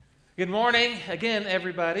Good morning again,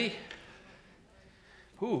 everybody.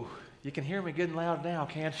 Ooh, you can hear me good and loud now,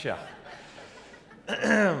 can't you?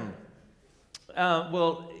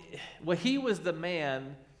 Well, he was the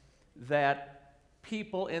man that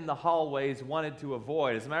people in the hallways wanted to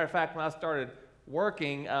avoid. As a matter of fact, when I started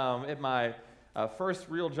working at my first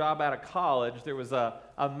real job out of college, there was a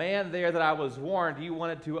man there that I was warned you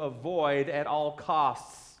wanted to avoid at all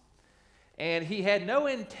costs. And he had no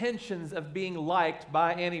intentions of being liked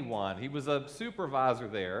by anyone. He was a supervisor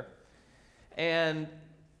there. And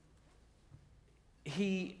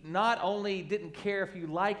he not only didn't care if you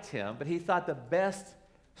liked him, but he thought the best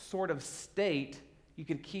sort of state you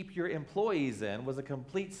could keep your employees in was a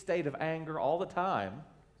complete state of anger all the time.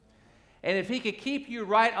 And if he could keep you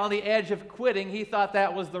right on the edge of quitting, he thought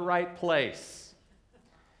that was the right place.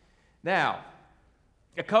 Now,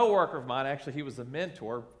 a coworker of mine, actually he was a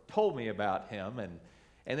mentor, told me about him,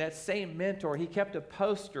 and that same mentor, he kept a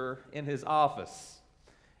poster in his office,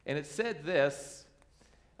 and it said this.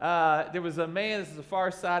 There was a man, this is a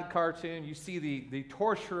Far Side cartoon, you see the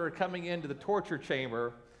torturer coming into the torture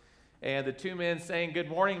chamber, and the two men saying, "Good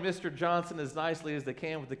morning, Mr. Johnson," as nicely as they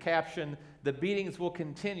can, with the caption, "The beatings will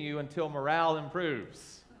continue until morale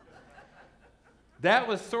improves." That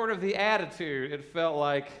was sort of the attitude, it felt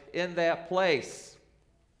like, in that place.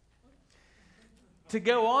 To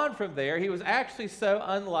go on from there, he was actually so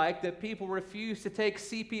unliked that people refused to take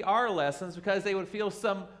CPR lessons because they would feel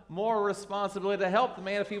some moral responsibility to help the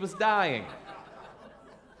man if he was dying.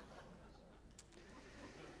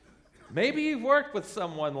 Maybe you've worked with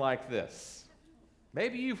someone like this.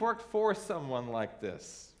 Maybe you've worked for someone like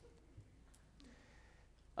this.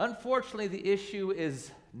 Unfortunately, the issue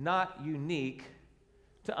is not unique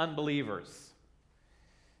to unbelievers.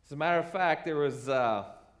 As a matter of fact, there was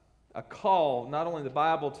a call, not only in the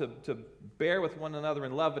Bible, to bear with one another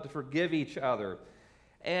in love, but to forgive each other.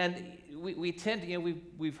 And we tend to,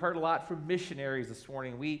 we've heard a lot from missionaries this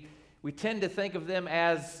morning. We tend to think of them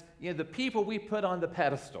as, the people we put on the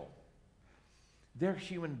pedestal. They're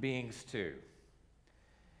human beings too.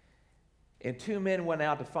 And two men went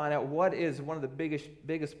out to find out what is one of the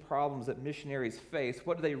biggest problems that missionaries face.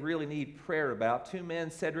 What do they really need prayer about? Two men,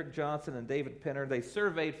 Cedric Johnson and David Penner, they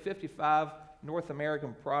surveyed 55 North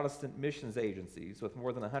American Protestant missions agencies with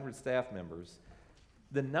more than 100 staff members.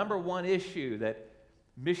 The number one issue that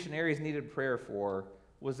missionaries needed prayer for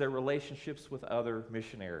was their relationships with other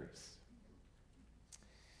missionaries.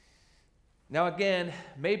 Now again,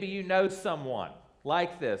 maybe you know someone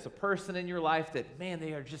like this, a person in your life that, man,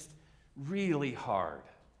 they are just really hard.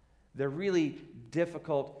 They're really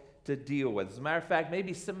difficult to deal with. As a matter of fact,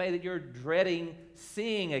 maybe somebody that you're dreading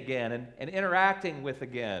seeing again and interacting with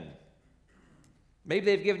again. Maybe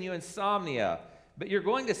they've given you insomnia, but you're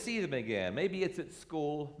going to see them again. Maybe it's at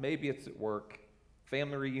school, maybe it's at work,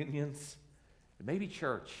 family reunions, maybe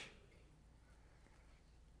church.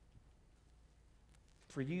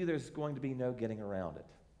 For you, there's going to be no getting around it.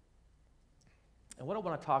 And what I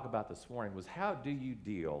want to talk about this morning was, how do you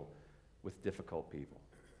deal with difficult people?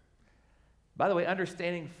 By the way,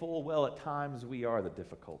 understanding full well at times we are the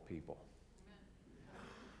difficult people.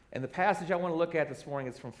 And the passage I want to look at this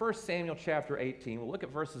morning is from 1 Samuel chapter 18. We'll look at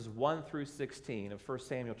verses 1 through 16 of 1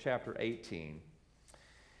 Samuel chapter 18.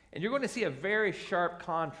 And you're going to see a very sharp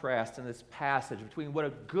contrast in this passage between what a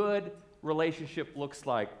good relationship looks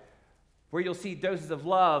like, where you'll see doses of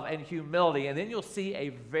love and humility, and then you'll see a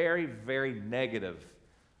very, very negative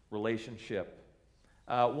relationship,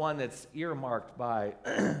 one that's earmarked by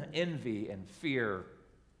envy and fear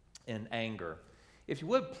and anger. If you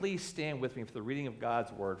would, please stand with me for the reading of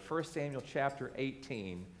God's Word. 1 Samuel chapter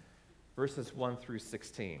 18, verses 1 through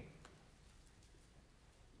 16.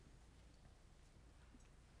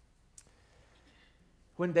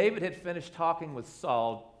 When David had finished talking with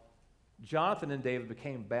Saul, Jonathan and David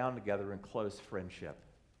became bound together in close friendship.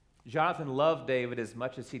 Jonathan loved David as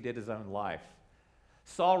much as he did his own life.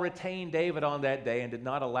 Saul retained David on that day and did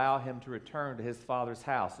not allow him to return to his father's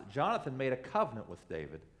house. Jonathan made a covenant with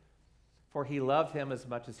David, for he loved him as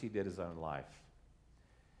much as he did his own life.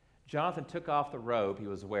 Jonathan took off the robe he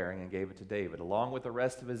was wearing and gave it to David, along with the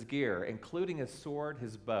rest of his gear, including his sword,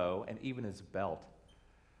 his bow, and even his belt.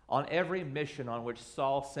 On every mission on which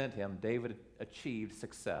Saul sent him, David achieved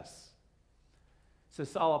success. So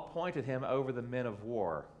Saul appointed him over the men of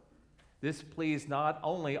war. This pleased not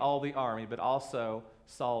only all the army, but also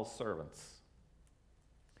Saul's servants.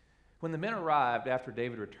 When the men arrived after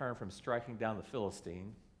David returned from striking down the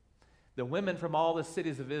Philistine, the women from all the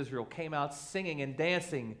cities of Israel came out singing and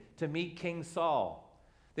dancing to meet King Saul.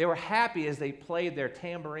 They were happy as they played their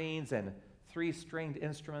tambourines and three-stringed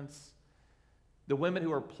instruments. The women who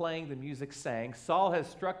were playing the music sang, Saul has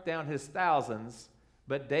struck down his thousands,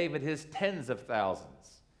 but David his tens of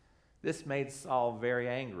thousands. This made Saul very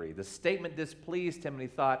angry. The statement displeased him, and he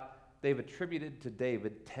thought, they've attributed to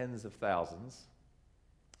David tens of thousands,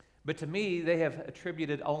 but to me they have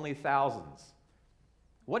attributed only thousands.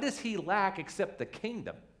 What does he lack except the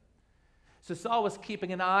kingdom? So Saul was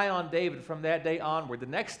keeping an eye on David from that day onward. The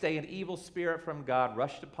next day, an evil spirit from God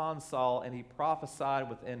rushed upon Saul, and he prophesied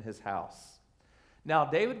within his house. Now,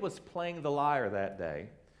 David was playing the lyre that day.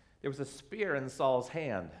 There was a spear in Saul's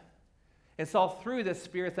hand. And Saul threw this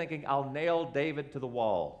spear, thinking, I'll nail David to the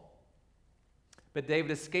wall. But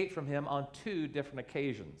David escaped from him on 2 different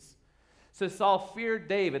occasions. So Saul feared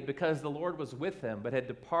David because the Lord was with him, but had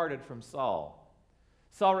departed from Saul.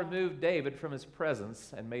 Saul removed David from his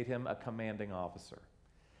presence and made him a commanding officer.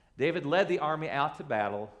 David led the army out to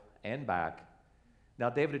battle and back. Now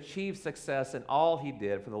David achieved success in all he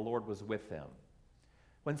did, for the Lord was with him.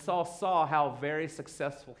 When Saul saw how very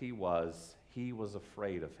successful he was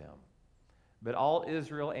afraid of him. But all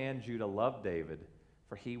Israel and Judah loved David,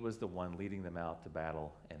 for he was the one leading them out to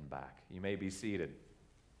battle and back. You may be seated.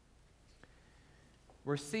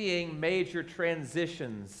 We're seeing major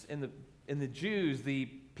transitions in the Jews, the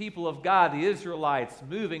people of God, the Israelites,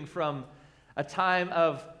 moving from a time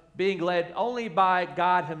of being led only by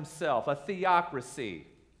God himself, a theocracy,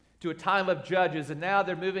 to a time of judges, and now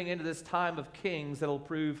they're moving into this time of kings that'll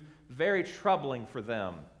prove very troubling for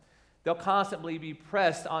them. They'll constantly be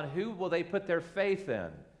pressed on who will they put their faith in,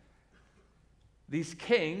 these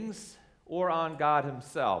kings or on God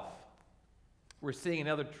himself. We're seeing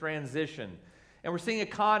another transition. And we're seeing a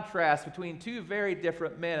contrast between 2 very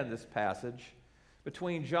different men in this passage,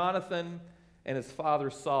 between Jonathan and his father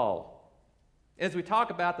Saul. As we talk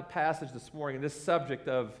about the passage this morning, this subject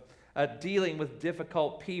of dealing with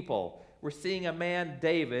difficult people, we're seeing a man,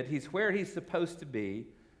 David. He's where he's supposed to be.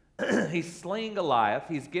 He's slaying Goliath.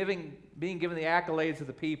 He's being given the accolades of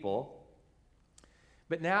the people.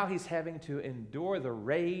 But now he's having to endure the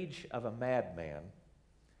rage of a madman,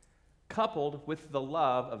 coupled with the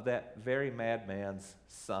love of that very madman's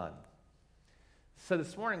son. So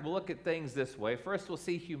this morning we'll look at things this way. First, we'll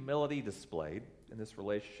see humility displayed in this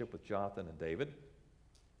relationship with Jonathan and David.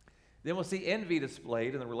 Then we'll see envy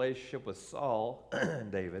displayed in the relationship with Saul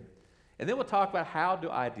and David. And then we'll talk about how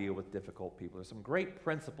do I deal with difficult people. There's some great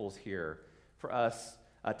principles here for us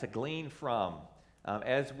to glean from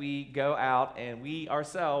as we go out and we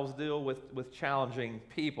ourselves deal with challenging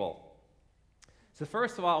people. So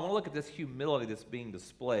first of all, I want to look at this humility that's being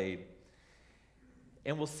displayed,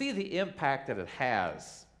 and we'll see the impact that it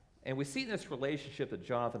has. And we see in this relationship that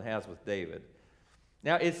Jonathan has with David.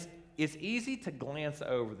 Now, it's easy to glance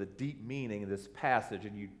over the deep meaning of this passage,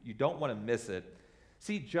 and you don't want to miss it.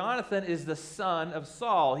 See, Jonathan is the son of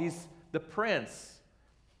Saul. He's the prince.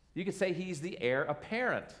 You could say he's the heir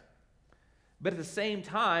apparent. But at the same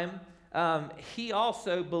time, he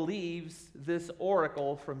also believes this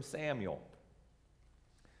oracle from Samuel,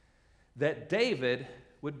 that David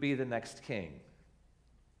would be the next king.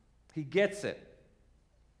 He gets it.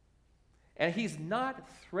 And he's not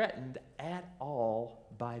threatened at all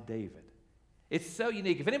by David. It's so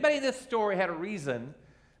unique. If anybody in this story had a reason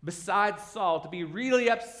besides Saul to be really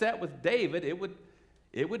upset with David,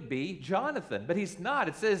 it would be Jonathan. But he's not.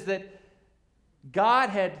 It says that God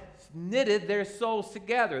had knitted their souls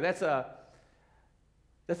together. That's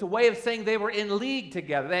a way of saying they were in league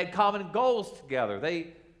together. They had common goals together.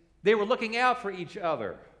 They were looking out for each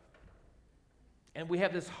other. And we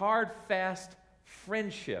have this hard, fast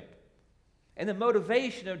friendship. And the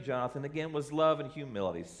motivation of Jonathan, again, was love and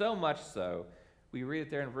humility. So much so, we read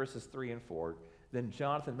it there in verses 3 and 4. Then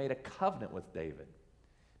Jonathan made a covenant with David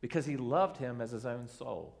because he loved him as his own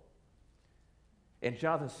soul. And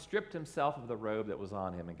Jonathan stripped himself of the robe that was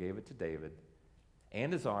on him and gave it to David,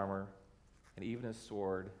 and his armor, and even his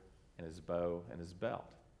sword, and his bow, and his belt.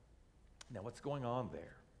 Now, what's going on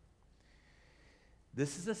there?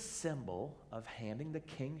 This is a symbol of handing the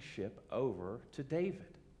kingship over to David.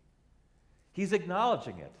 He's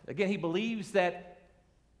acknowledging it. Again, he believes that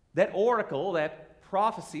oracle, that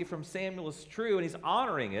prophecy from Samuel is true, and he's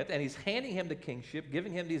honoring it, and he's handing him the kingship,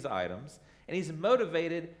 giving him these items, and he's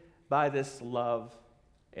motivated by this love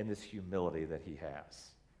and this humility that he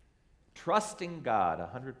has. Trusting God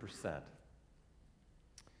 100%.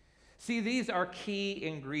 See, these are key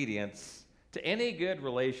ingredients to any good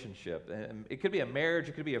relationship. And it could be a marriage,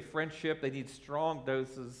 it could be a friendship. They need strong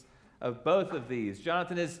doses of both of these.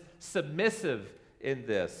 Jonathan is submissive in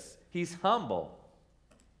this. He's humble,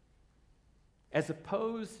 as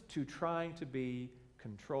opposed to trying to be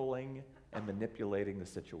controlling and manipulating the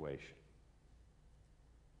situation.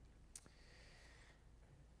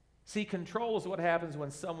 See, control is what happens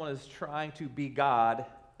when someone is trying to be God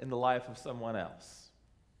in the life of someone else.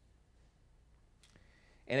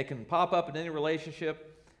 And it can pop up in any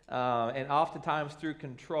relationship, and oftentimes through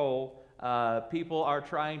control, people are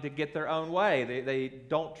trying to get their own way. They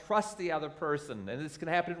don't trust the other person, and this can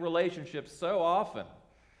happen in relationships so often.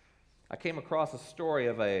 I came across a story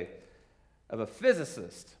of a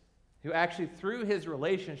physicist who actually, through his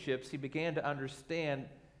relationships, he began to understand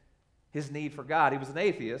his need for God. He was an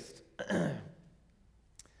atheist,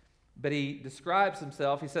 but he describes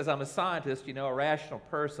himself, he says, I'm a scientist, a rational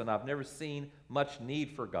person. I've never seen much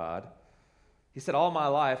need for God. He said, all my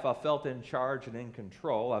life I've felt in charge and in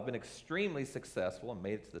control. I've been extremely successful and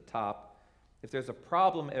made it to the top. If there's a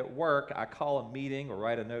problem at work, I call a meeting or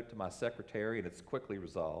write a note to my secretary, and it's quickly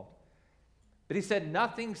resolved. But he said,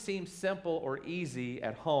 nothing seems simple or easy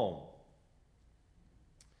at home.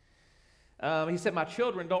 He said, my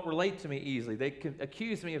children don't relate to me easily. They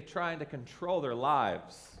accuse me of trying to control their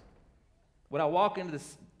lives. When I walk into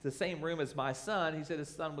the same room as my son, he said his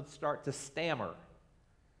son would start to stammer.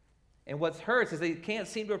 And what hurts is they can't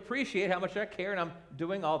seem to appreciate how much I care and I'm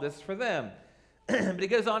doing all this for them. But he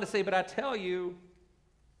goes on to say, but I tell you,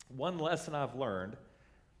 one lesson I've learned,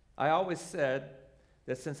 I always said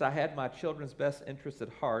that since I had my children's best interests at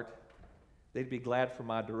heart, they'd be glad for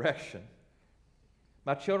my direction.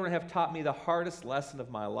 My children have taught me the hardest lesson of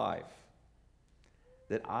my life,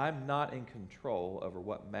 that I'm not in control over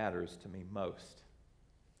what matters to me most.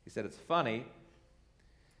 He said, it's funny,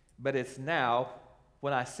 but it's now,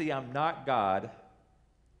 when I see I'm not God,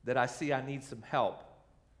 that I see I need some help.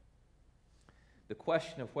 The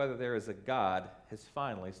question of whether there is a God has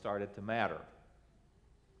finally started to matter.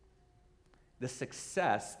 The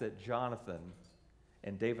success that Jonathan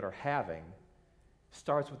and David are having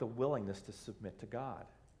starts with a willingness to submit to God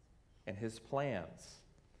and his plans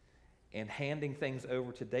and handing things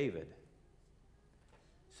over to David.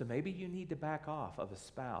 So maybe you need to back off of a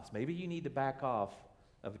spouse. Maybe you need to back off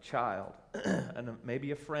of a child and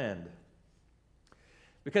maybe a friend.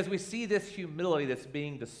 Because we see this humility that's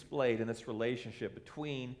being displayed in this relationship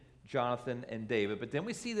between Jonathan and David. But then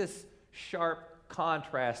we see this sharp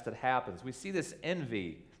contrast that happens. We see this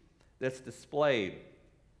envy that's displayed.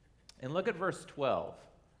 And look at verse 12.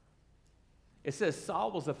 It says, Saul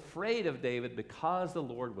was afraid of David because the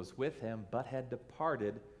Lord was with him, but had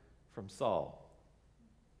departed from Saul.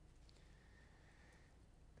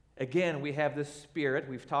 Again, we have this spirit.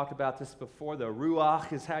 We've talked about this before. The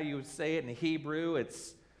ruach is how you would say it in Hebrew.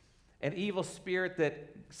 It's an evil spirit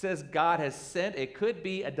that says God has sent. It could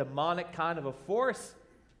be a demonic kind of a force.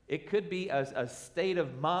 It could be a state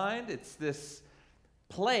of mind. It's this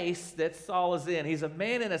place that Saul is in. He's a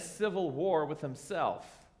man in a civil war with himself.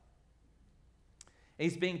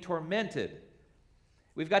 He's being tormented.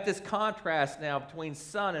 We've got this contrast now between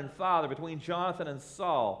son and father, between Jonathan and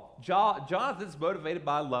Saul. Jonathan's motivated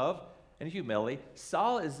by love and humility.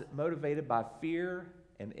 Saul is motivated by fear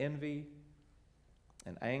and envy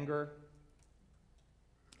and anger.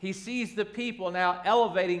 He sees the people now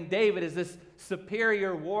elevating David as this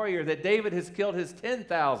superior warrior, that David has killed his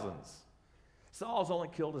 10,000s. Saul's only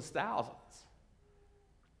killed his thousands.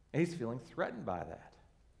 And he's feeling threatened by that.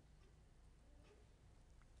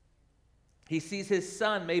 He sees his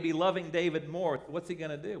son maybe loving David more. What's he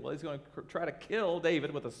going to do? Well, he's going to try to kill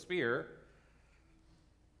David with a spear.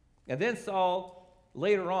 And then Saul,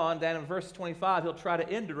 later on, down in verse 25, he'll try to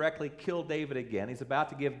indirectly kill David again. He's about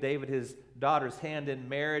to give David his daughter's hand in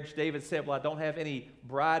marriage. David said, well, I don't have any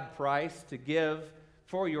bride price to give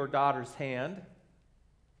for your daughter's hand.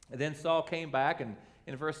 And then Saul came back and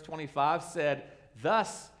in verse 25 said,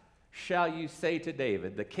 thus shall you say to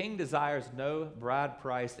David, the king desires no bride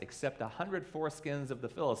price except 100 foreskins of the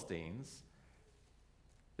Philistines,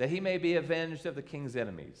 that he may be avenged of the king's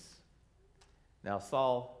enemies. Now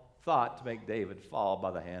Saul thought to make David fall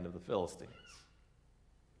by the hand of the Philistines.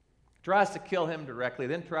 Tries to kill him directly,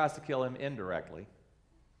 then tries to kill him indirectly.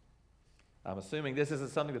 I'm assuming this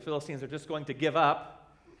isn't something the Philistines are just going to give up.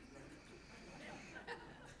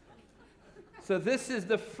 So this is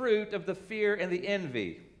the fruit of the fear and the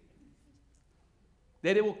envy,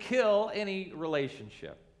 that it will kill any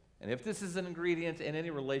relationship. And if this is an ingredient in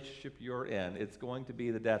any relationship you're in, it's going to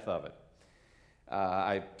be the death of it.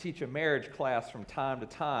 I teach a marriage class from time to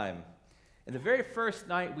time. And the very first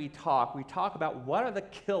night we talk about what are the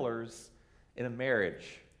killers in a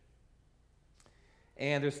marriage.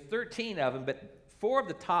 And there's 13 of them, but 4 of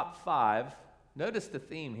the top 5, notice the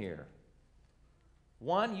theme here.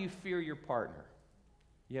 1, you fear your partner.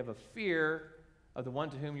 You have a fear of the one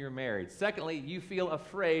to whom you're married. Secondly, you feel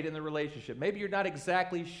afraid in the relationship. Maybe you're not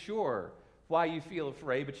exactly sure why you feel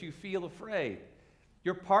afraid, but you feel afraid.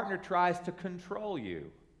 Your partner tries to control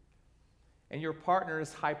you, and your partner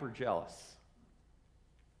is hyper jealous.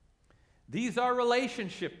 These are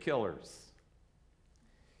relationship killers.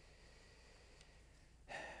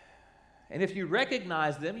 And if you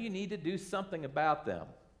recognize them, you need to do something about them.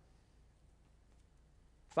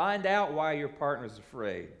 Find out why your partner is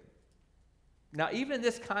afraid. Now, even in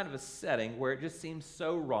this kind of a setting where it just seems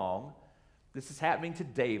so wrong, this is happening to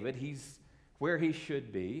David, he's where he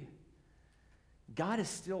should be, God is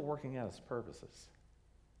still working out his purposes.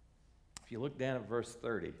 If you look down at verse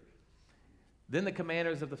 30, then the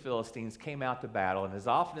commanders of the Philistines came out to battle, and as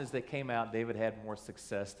often as they came out, David had more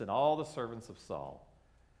success than all the servants of Saul,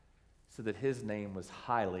 so that his name was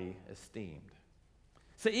highly esteemed.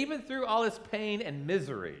 So even through all this pain and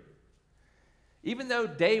misery, even though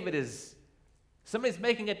somebody's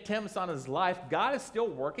making attempts on his life, God is still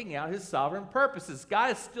working out his sovereign purposes.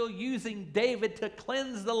 God is still using David to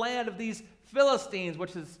cleanse the land of these Philistines,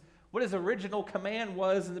 which is what his original command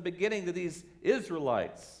was in the beginning to these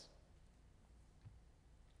Israelites.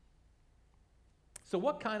 So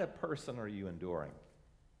what kind of person are you enduring?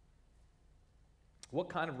 What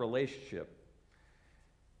kind of relationship,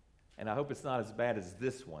 and I hope it's not as bad as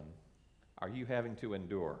this one, are you having to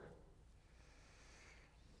endure?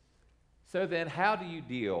 So then, how do you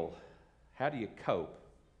cope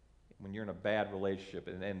when you're in a bad relationship?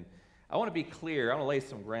 And I want to be clear, I want to lay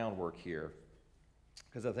some groundwork here,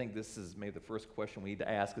 because I think this is maybe the first question we need to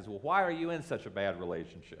ask is, well, why are you in such a bad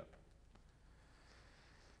relationship?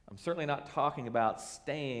 I'm certainly not talking about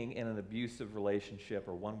staying in an abusive relationship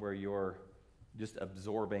or one where you're just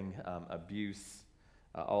absorbing abuse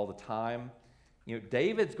all the time. You know,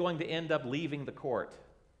 David's going to end up leaving the court.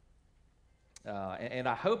 And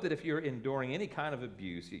I hope that if you're enduring any kind of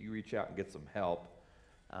abuse, that you reach out and get some help.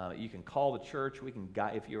 You can call the church. We can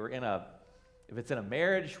guide. If it's in a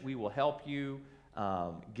marriage, we will help you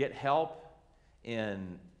get help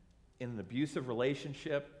in an abusive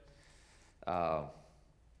relationship.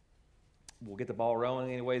 We'll get the ball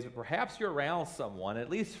rolling anyways, but perhaps you're around someone, at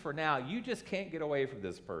least for now, you just can't get away from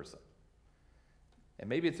this person. And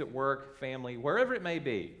maybe it's at work, family, wherever it may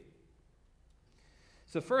be.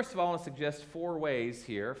 So first of all, I want to suggest 4 ways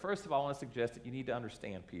here. First of all, I want to suggest that you need to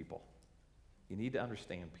understand people. You need to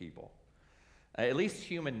understand people, at least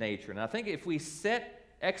human nature. And I think if we set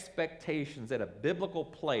expectations at a biblical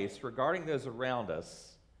place regarding those around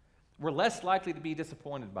us, we're less likely to be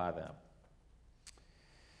disappointed by them.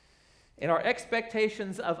 And our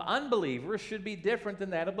expectations of unbelievers should be different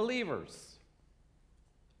than that of believers.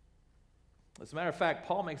 As a matter of fact,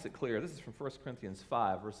 Paul makes it clear. This is from 1 Corinthians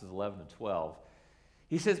 5, verses 11 and 12.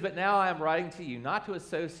 He says, "But now I am writing to you not to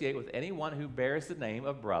associate with anyone who bears the name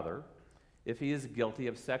of brother, if he is guilty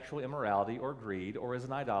of sexual immorality or greed, or is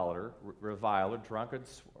an idolater, reviler,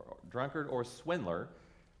 drunkard, or swindler,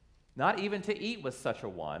 not even to eat with such a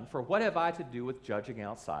one. For what have I to do with judging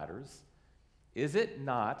outsiders? Is it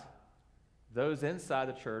not those inside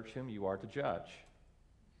the church whom you are to judge?"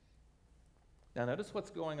 Now notice what's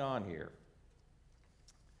going on here.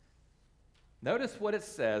 Notice what it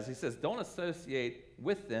says. He says, don't associate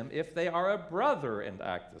with them if they are a brother and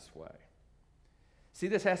act this way. See,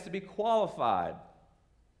 this has to be qualified.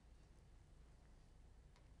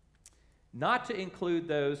 Not to include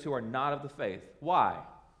those who are not of the faith. Why?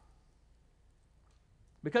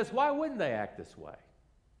 Because why wouldn't they act this way?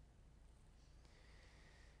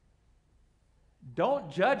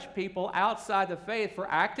 Don't judge people outside the faith for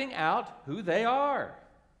acting out who they are.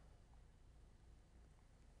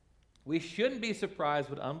 We shouldn't be surprised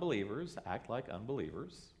when unbelievers act like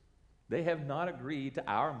unbelievers. They have not agreed to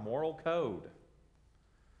our moral code.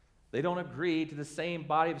 They don't agree to the same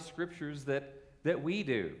body of scriptures that we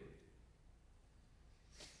do.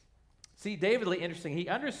 See, David, really interesting, he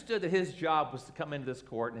understood that his job was to come into this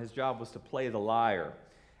court, and his job was to play the liar.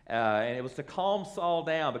 And it was to calm Saul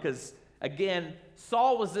down because, again,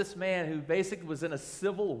 Saul was this man who basically was in a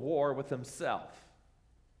civil war with himself.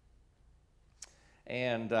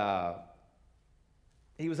 And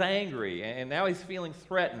he was angry, and now he's feeling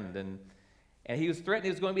threatened. And he was threatened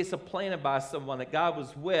he was going to be supplanted by someone that God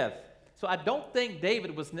was with. So I don't think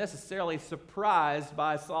David was necessarily surprised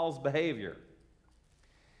by Saul's behavior.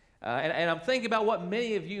 And I'm thinking about what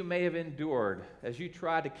many of you may have endured as you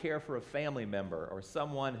tried to care for a family member or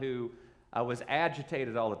someone who was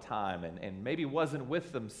agitated all the time and maybe wasn't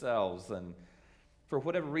with themselves, and for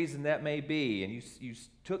whatever reason that may be, and you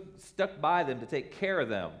stuck by them to take care of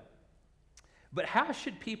them. But how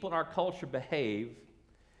should people in our culture behave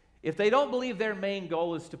if they don't believe their main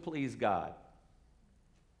goal is to please God?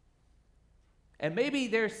 And maybe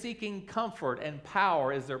they're seeking comfort and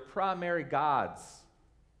power as their primary gods.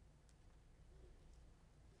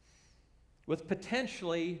 with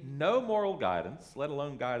potentially no moral guidance, let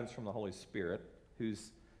alone guidance from the Holy Spirit,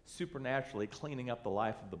 who's supernaturally cleaning up the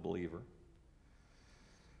life of the believer.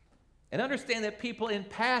 And understand that people in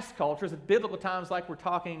past cultures, at biblical times like we're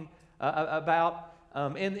talking about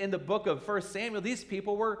in the book of 1 Samuel, these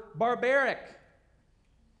people were barbaric.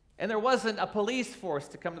 And there wasn't a police force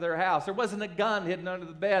to come to their house. There wasn't a gun hidden under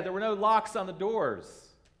the bed. There were no locks on the doors.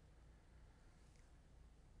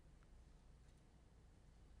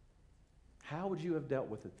 How would you have dealt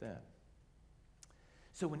with it then?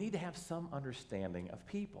 So we need to have some understanding of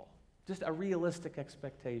people, just a realistic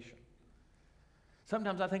expectation.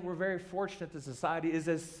 Sometimes I think we're very fortunate that society is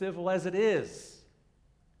as civil as it is.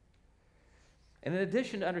 And in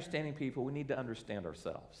addition to understanding people, we need to understand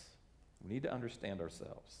ourselves. We need to understand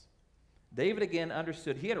ourselves. David again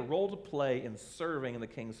understood he had a role to play in serving in the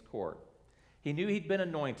king's court. He knew he'd been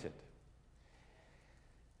anointed.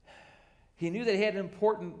 He knew that he had an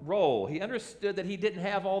important role. He understood that he didn't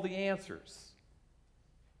have all the answers.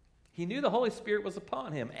 He knew the Holy Spirit was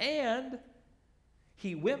upon him, and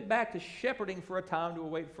he went back to shepherding for a time to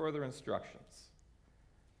await further instructions.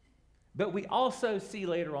 But we also see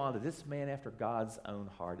later on that this man after God's own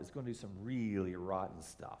heart is going to do some really rotten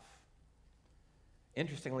stuff.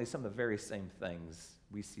 Interestingly, some of the very same things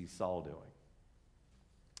we see Saul doing.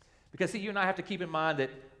 Because, see, you and I have to keep in mind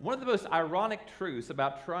that one of the most ironic truths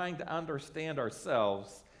about trying to understand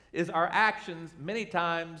ourselves is our actions many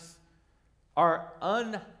times are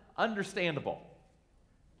ununderstandable.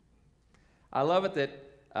 I love it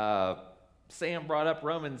that Sam brought up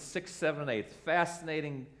Romans 6, 7, and 8.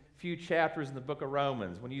 Fascinating few chapters in the book of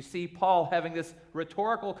Romans when you see Paul having this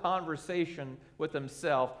rhetorical conversation with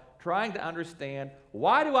himself, trying to understand,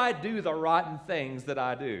 why do I do the rotten things that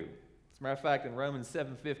I do? As a matter of fact, in Romans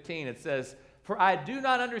 7:15, it says, "For I do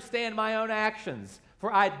not understand my own actions,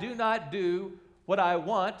 for I do not do what I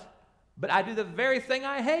want, but I do the very thing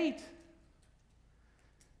I hate."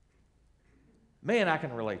 Man, I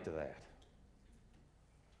can relate to that.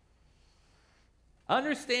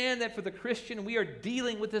 Understand that for the Christian, we are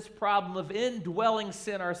dealing with this problem of indwelling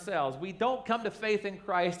sin ourselves. We don't come to faith in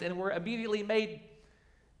Christ and we're immediately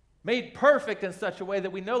made perfect in such a way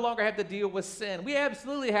that we no longer have to deal with sin. We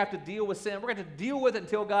absolutely have to deal with sin. We're going to deal with it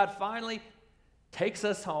until God finally takes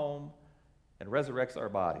us home and resurrects our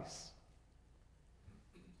bodies.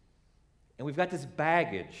 And we've got this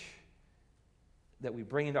baggage that we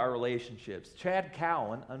bring into our relationships. Chad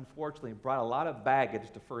Cowan, unfortunately, brought a lot of baggage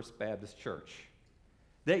to First Baptist Church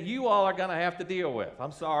that you all are going to have to deal with.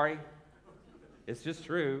 I'm sorry. It's just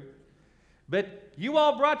true. But you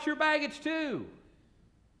all brought your baggage too.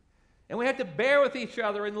 And we have to bear with each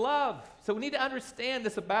other in love. So we need to understand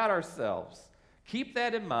this about ourselves. Keep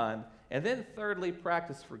that in mind. And then thirdly,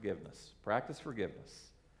 practice forgiveness. Practice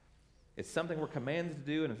forgiveness. It's something we're commanded to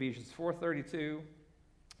do in Ephesians 4:32.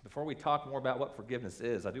 Before we talk more about what forgiveness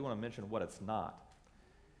is, I do want to mention what it's not.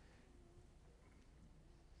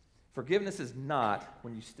 Forgiveness is not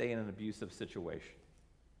when you stay in an abusive situation.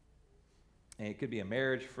 And it could be a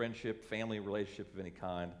marriage, friendship, family relationship of any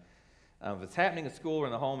kind. If it's happening at school or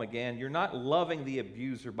in the home, again, you're not loving the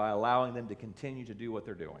abuser by allowing them to continue to do what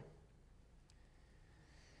they're doing.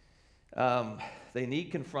 They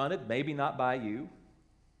need confronted, maybe not by you.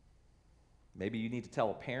 Maybe you need to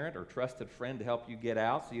tell a parent or trusted friend to help you get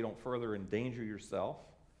out so you don't further endanger yourself.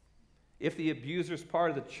 If the abuser is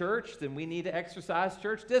part of the church, then we need to exercise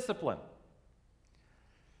church discipline.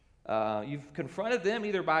 You've confronted them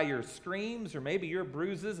either by your screams or maybe your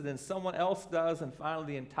bruises, and then someone else does, and finally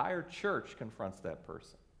the entire church confronts that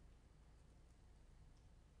person.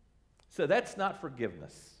 So that's not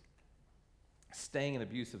forgiveness, staying in an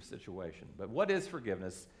abusive situation. But what is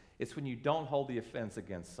forgiveness? It's when you don't hold the offense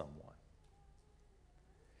against someone.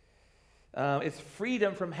 It's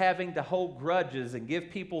freedom from having to hold grudges and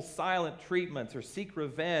give people silent treatments or seek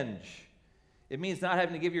revenge. It means not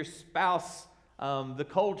having to give your spouse the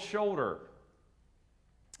cold shoulder.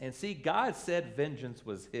 And see, God said vengeance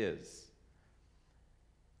was his.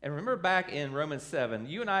 And remember back in Romans 7,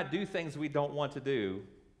 you and I do things we don't want to do,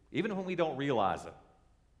 even when we don't realize it.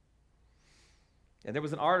 And there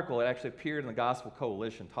was an article that actually appeared in the Gospel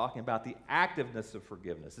Coalition talking about the activeness of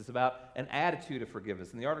forgiveness. It's about an attitude of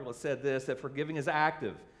forgiveness. In the article it said this, that forgiving is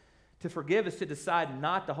active. To forgive is to decide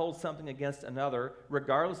not to hold something against another,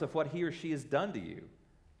 regardless of what he or she has done to you.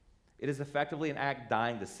 It is effectively an act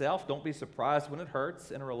dying to self. Don't be surprised when it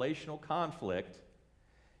hurts. In a relational conflict,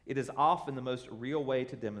 it is often the most real way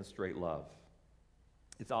to demonstrate love.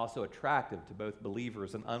 It's also attractive to both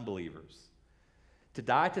believers and unbelievers. To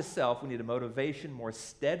die to self, we need a motivation more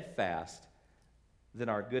steadfast than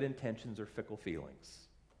our good intentions or fickle feelings.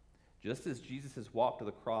 Just as Jesus' walk to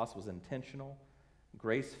the cross was intentional,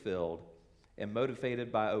 grace-filled, and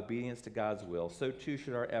motivated by obedience to God's will, so too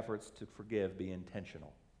should our efforts to forgive be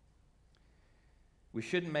intentional. We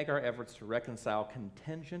shouldn't make our efforts to reconcile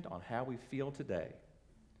contingent on how we feel today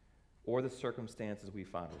or the circumstances we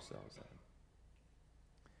find ourselves in.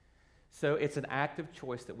 So it's an active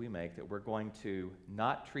choice that we make that we're going to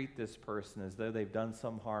not treat this person as though they've done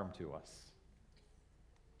some harm to us.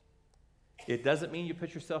 It doesn't mean you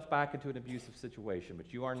put yourself back into an abusive situation,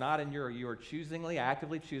 but you are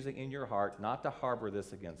actively choosing in your heart not to harbor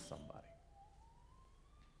this against somebody.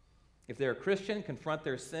 If they're a Christian, confront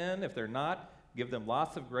their sin. If they're not, give them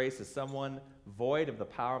lots of grace as someone void of the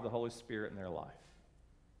power of the Holy Spirit in their life.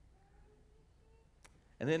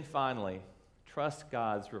 And then finally, trust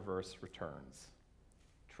God's reverse returns.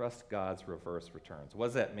 Trust God's reverse returns. What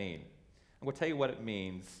does that mean? I'm going to tell you what it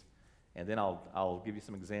means, and then I'll give you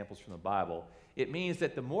some examples from the Bible. It means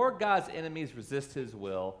that the more God's enemies resist his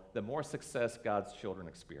will, the more success God's children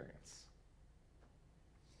experience.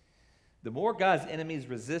 The more God's enemies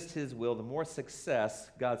resist his will, the more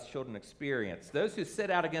success God's children experience. Those who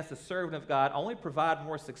set out against the servant of God only provide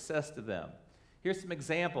more success to them. Here's some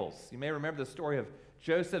examples. You may remember the story of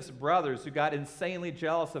Joseph's brothers who got insanely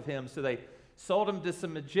jealous of him, so they sold him to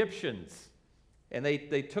some Egyptians, and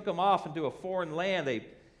they took him off into a foreign land.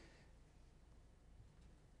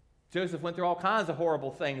 Joseph went through all kinds of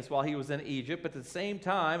horrible things while he was in Egypt, but at the same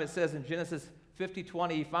time, it says in Genesis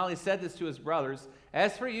 50:20, he finally said this to his brothers,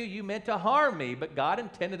 "As for you, you meant to harm me, but God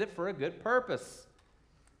intended it for a good purpose,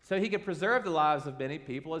 so he could preserve the lives of many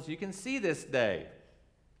people, as you can see this day."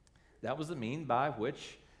 That was the means by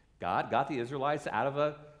which God got the Israelites out of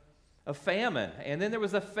a famine. And then there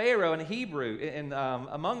was a Pharaoh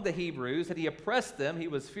among the Hebrews, that he oppressed them. He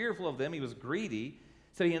was fearful of them. He was greedy.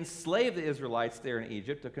 So he enslaved the Israelites there in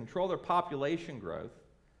Egypt to control their population growth.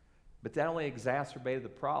 But that only exacerbated the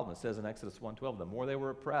problem. It says in Exodus 1:12, the more they were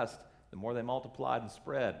oppressed, the more they multiplied and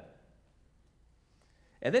spread.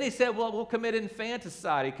 And then he said, well, we'll commit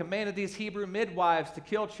infanticide. He commanded these Hebrew midwives to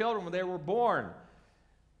kill children when they were born.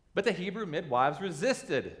 But the Hebrew midwives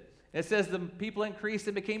resisted. And it says the people increased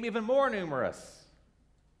and became even more numerous.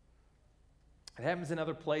 It happens in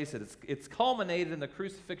other places. It's culminated in the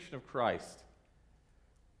crucifixion of Christ.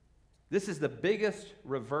 This is the biggest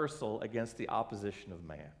reversal against the opposition of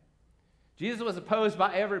man. Jesus was opposed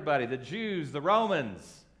by everybody, the Jews, the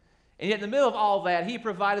Romans. And yet in the middle of all that, he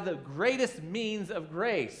provided the greatest means of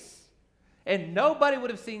grace. And nobody would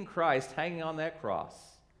have seen Christ hanging on that cross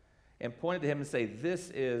and pointed to him and say, this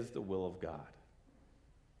is the will of God.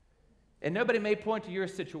 And nobody may point to your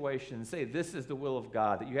situation and say, this is the will of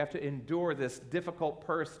God, that you have to endure this difficult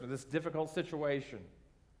person or this difficult situation.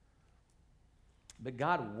 But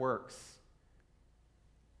God works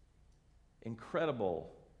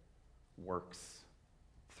incredible works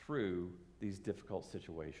through these difficult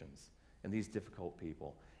situations and these difficult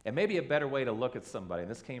people. And maybe a better way to look at somebody,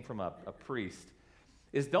 and this came from a priest,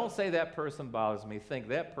 is don't say that person bothers me, think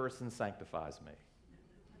that person sanctifies me.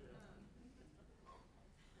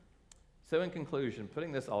 So in conclusion,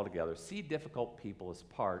 putting this all together, see difficult people as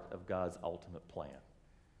part of God's ultimate plan.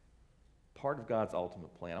 Part of God's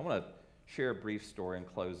ultimate plan. I want to share a brief story in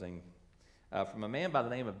closing from a man by the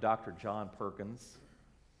name of Dr. John Perkins.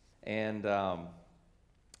 And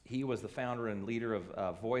he was the founder and leader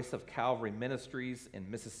of Voice of Calvary Ministries in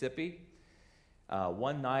Mississippi.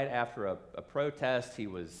 One night after a protest, he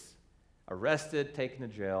was arrested, taken to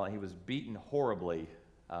jail, and he was beaten horribly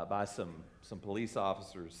by some police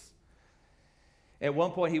officers. At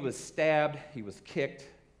one point, he was stabbed, he was kicked,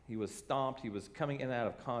 he was stomped, he was coming in and out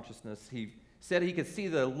of consciousness. He said he could see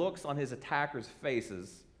the looks on his attackers'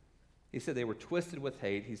 faces. He said they were twisted with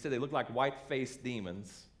hate. He said they looked like white-faced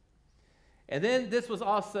demons. And then this was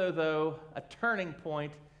also, though, a turning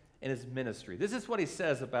point in his ministry. This is what he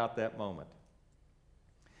says about that moment.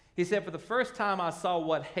 He said, for the first time I saw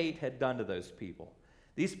what hate had done to those people.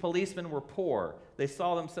 These policemen were poor. They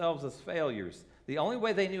saw themselves as failures. The only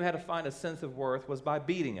way they knew how to find a sense of worth was by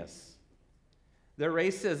beating us. Their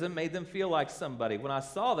racism made them feel like somebody. When I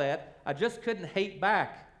saw that, I just couldn't hate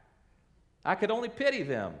back. I could only pity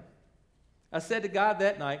them. I said to God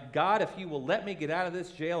that night, God, if you will let me get out of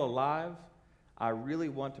this jail alive, I really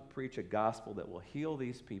want to preach a gospel that will heal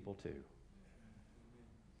these people too.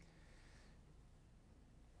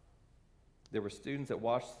 There were students that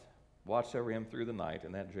watched over him through the night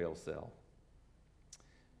in that jail cell.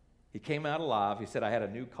 He came out alive. He said, I had a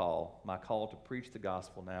new call. My call to preach the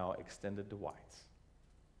gospel now extended to whites.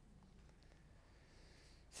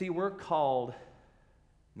 See, we're called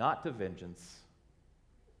not to vengeance,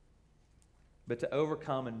 but to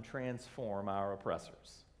overcome and transform our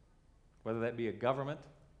oppressors. whether that be a government,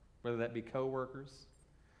 whether that be co-workers,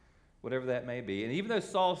 whatever that may be. And even though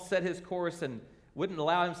Saul set his course and wouldn't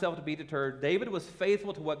allow himself to be deterred, David was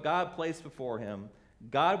faithful to what God placed before him.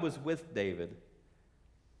 God was with David.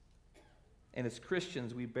 And as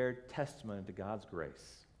Christians, we bear testimony to God's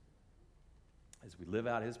grace as we live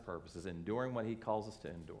out his purposes, enduring what he calls us to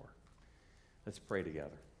endure. Let's pray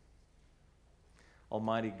together.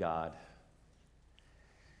 Almighty God,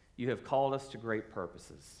 you have called us to great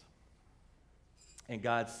purposes. And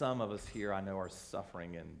God, some of us here I know are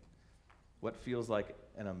suffering in what feels like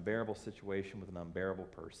an unbearable situation with an unbearable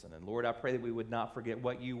person. And Lord, I pray that we would not forget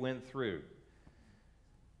what you went through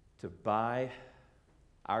to buy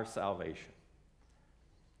our salvation.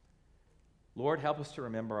 Lord, help us to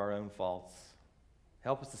remember our own faults.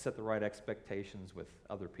 Help us to set the right expectations with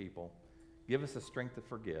other people. Give us the strength to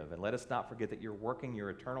forgive, and let us not forget that you're working your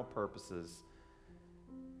eternal purposes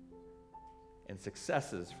and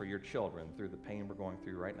successes for your children through the pain we're going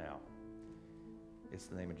through right now. It's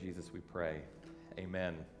in the name of Jesus we pray.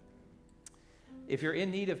 Amen. If you're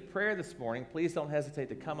in need of prayer this morning, please don't hesitate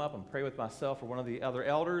to come up and pray with myself or one of the other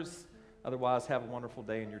elders. Otherwise, have a wonderful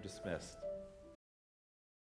day and you're dismissed.